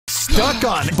Stuck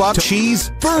on butt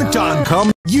cheese, burnt on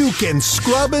cum, you can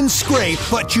scrub and scrape,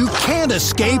 but you can't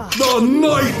escape the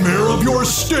nightmare of your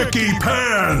sticky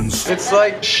pans. It's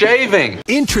like shaving.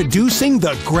 Introducing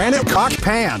the Granite Cock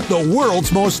Pan, the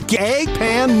world's most gay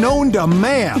pan known to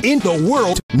man. In the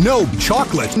world, no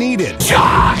chocolate needed.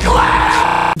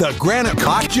 Chocolate! The Granite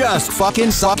Cock just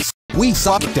fucking sucks. We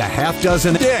sucked a half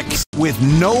dozen dicks with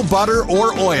no butter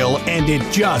or oil, and it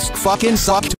just fucking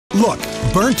sucked. Look,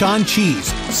 burnt on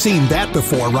cheese. Seen that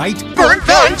before, right? Burnt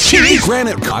on cheese!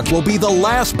 Granite Cock will be the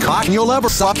last cock you'll ever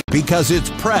suck because it's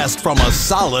pressed from a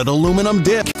solid aluminum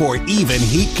dip for even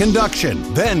heat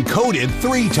conduction, then coated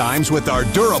 3 times with our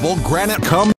durable granite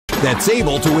cum that's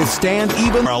able to withstand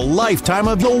even a lifetime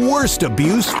of the worst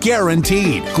abuse,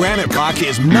 guaranteed. Granite Cock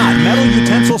is not metal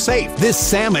utensil safe. This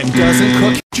salmon doesn't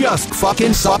cook, just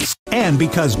fucking sucks. And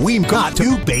because we've got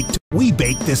to baked, we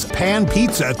bake this pan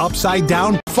pizza upside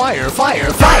down. Fire,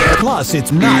 fire, fire! Plus,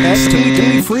 it's not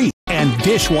STD free. And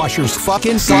dishwashers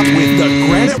fucking suck with the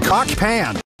Granite Cock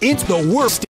Pan. It's the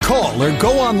worst. Call or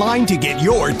go online to get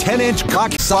your 10-inch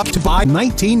cock sucked by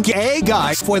 19 gay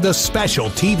guys for the special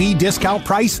TV discount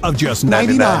price of just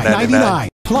 $99.99.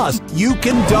 Plus, you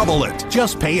can double it.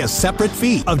 Just pay a separate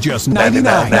fee of just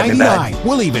 $99.99.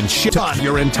 We'll even shit on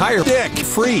your entire dick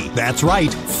free. That's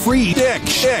right, free dick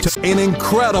shit. An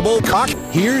incredible cock.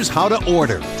 Here's how to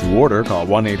order. To order, call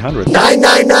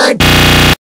 1-800-999